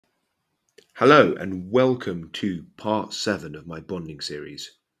Hello and welcome to part 7 of my bonding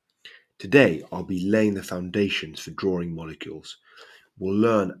series. Today I'll be laying the foundations for drawing molecules. We'll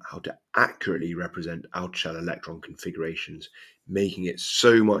learn how to accurately represent outer shell electron configurations, making it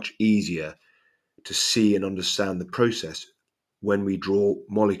so much easier to see and understand the process when we draw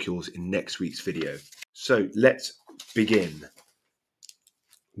molecules in next week's video. So let's begin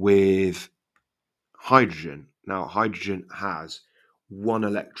with hydrogen. Now hydrogen has one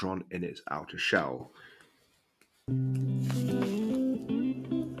electron in its outer shell. So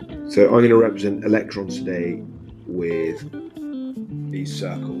I'm going to represent electrons today with these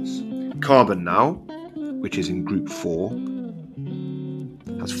circles. Carbon now, which is in group 4,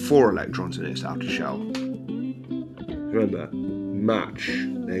 has 4 electrons in its outer shell. Remember, match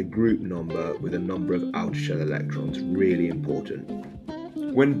their group number with a number of outer shell electrons, really important.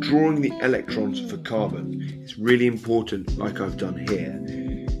 When drawing the electrons for carbon, it's really important, like I've done here,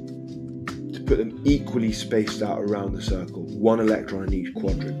 to put them equally spaced out around the circle, 1 electron in each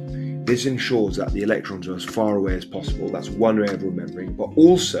quadrant. This ensures that the electrons are as far away as possible. That's one way of remembering, but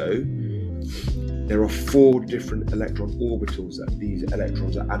also there are 4 different electron orbitals that these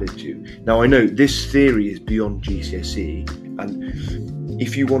electrons are added to. Now I know this theory is beyond GCSE, and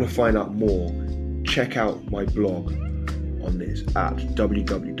if you want to find out more, check out my blog on this at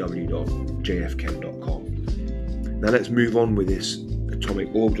www.DrJFChem.com. Now let's move on with this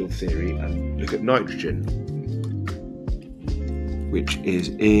atomic orbital theory and look at nitrogen, which is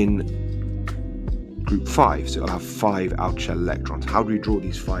in group 5, so it'll have 5 outer shell electrons. How do we draw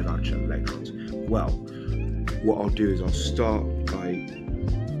these 5 outer shell electrons? Well, what I'll do is I'll start by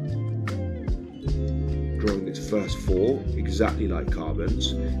drawing its first 4 exactly like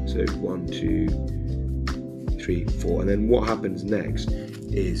carbon's. So 1, 2, 3, 4, and then what happens next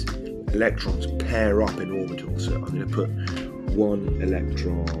is electrons pair up in orbitals. So I'm going to put 1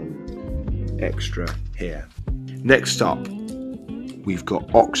 electron extra here. Next up, we've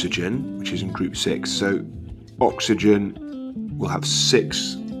got oxygen, which is in group 6. So oxygen will have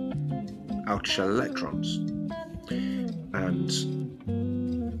 6 outer shell electrons. And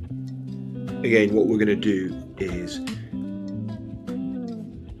again, what we're going to do is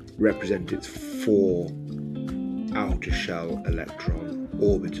represent its 4 outer shell electron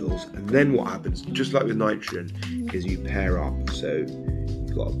orbitals. And then what happens, just like with nitrogen, is you pair up. So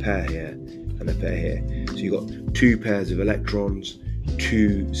you've got a pair here and a pair here. So you've got 2 pairs of electrons,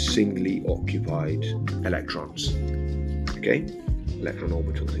 2 singly occupied electrons. Okay, electron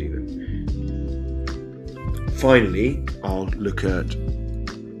orbitals even. Finally, I'll look at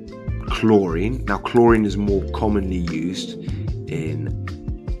chlorine. Now, chlorine is more commonly used in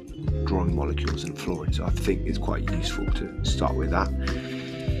drawing molecules than fluorine, so I think it's quite useful to start with that.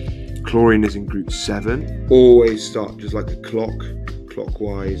 Chlorine is in group 7. Always start just like a clock,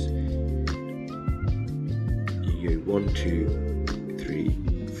 clockwise. You go 1, 2, 3,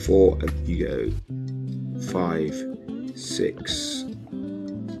 4, and you go 5, 6,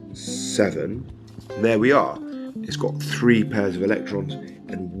 7. And there we are. It's got 3 pairs of electrons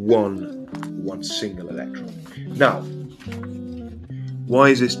and one single electron. Now, why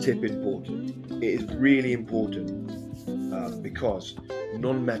is this tip important? It is really important because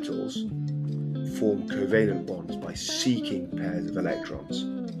non-metals form covalent bonds by seeking pairs of electrons.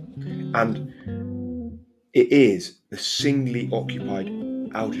 And it is the singly occupied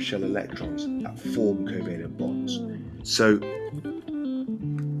outer shell electrons that form covalent bonds. So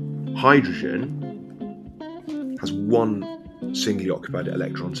hydrogen has 1 singly occupied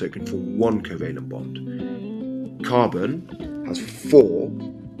electron, so it can form 1 covalent bond. Carbon has 4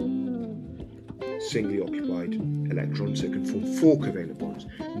 singly occupied electrons, so it can form 4 covalent bonds.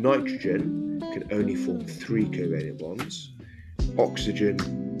 Nitrogen can only form 3 covalent bonds. Oxygen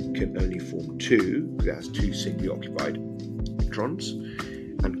can only form 2, because it has 2 singly occupied electrons.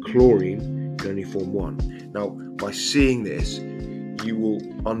 And chlorine can only form 1. Now, by seeing this, you will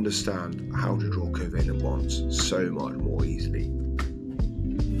understand how to draw covalent bonds so much more easily.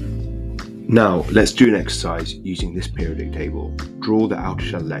 Now, let's do an exercise using this periodic table. Draw the outer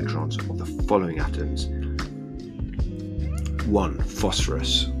shell electrons of the following atoms. 1.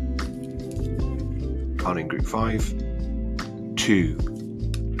 Phosphorus, found in group 5. 2.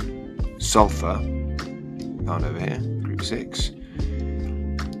 Sulfur, found over here, group 6.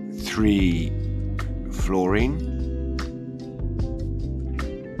 3. Fluorine,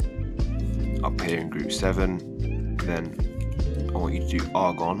 up here in group 7. Then I want you to do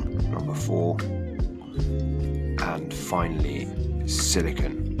argon, number 4, and finally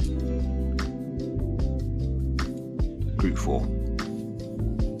silicon, group 4.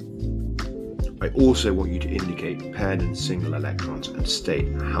 I also want you to indicate paired and single electrons and state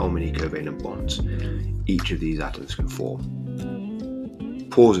how many covalent bonds each of these atoms can form.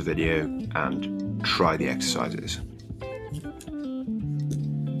 Pause the video and try the exercises.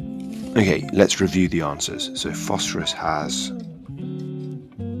 Okay, let's review the answers. So phosphorus has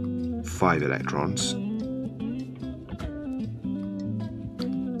 5 electrons.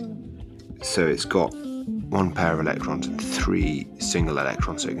 So it's got 1 pair of electrons and 3 single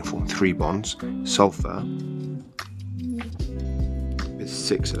electrons, so it can form 3 bonds. Sulfur with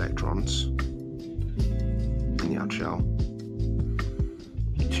 6 electrons in the outer shell,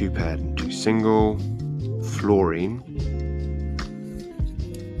 2 paired and 2 single. Fluorine,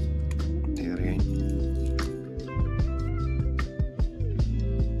 take that again.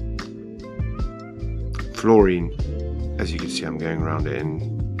 Fluorine, as you can see, I'm going around it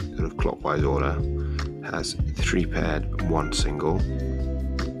in sort of clockwise order, has 3 paired and 1 single.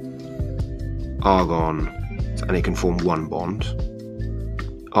 Argon, and it can form 1 bond.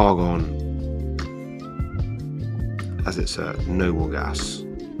 Argon, as it's a noble gas,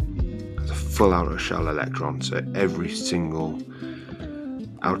 has a full outer shell electron, so every single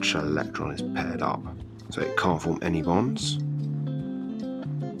outer shell electron is paired up, so it can't form any bonds.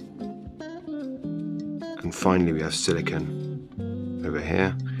 And finally we have silicon over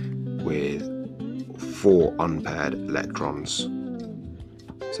here with 4 unpaired electrons,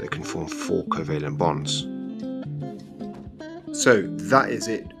 so it can form 4 covalent bonds. So that is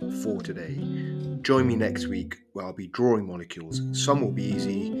it for today. Join me next week where I'll be drawing molecules. Some will be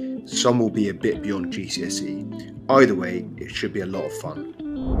easy, some will be a bit beyond GCSE. Either way, it should be a lot of fun.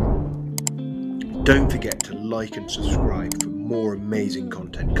 Don't forget to like and subscribe for more amazing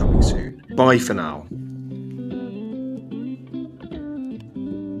content coming soon. Bye for now.